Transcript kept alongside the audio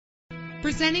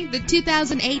Presenting the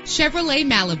 2008 Chevrolet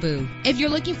Malibu. If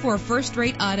you're looking for a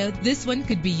first-rate auto, this one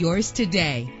could be yours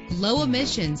today. Low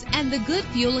emissions and the good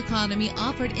fuel economy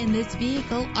offered in this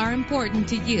vehicle are important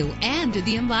to you and to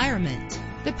the environment.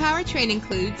 The powertrain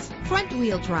includes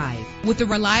front-wheel drive with a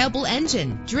reliable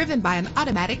engine driven by an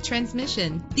automatic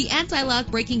transmission. The anti-lock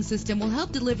braking system will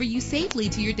help deliver you safely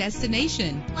to your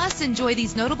destination. Plus, enjoy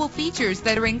these notable features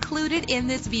that are included in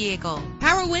this vehicle: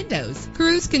 power windows,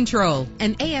 cruise control,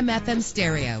 an AM/FM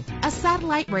stereo, a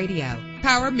satellite radio,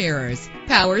 power mirrors,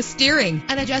 power steering,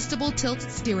 an adjustable tilt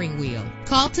steering wheel.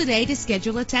 Call today to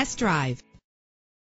schedule a test drive.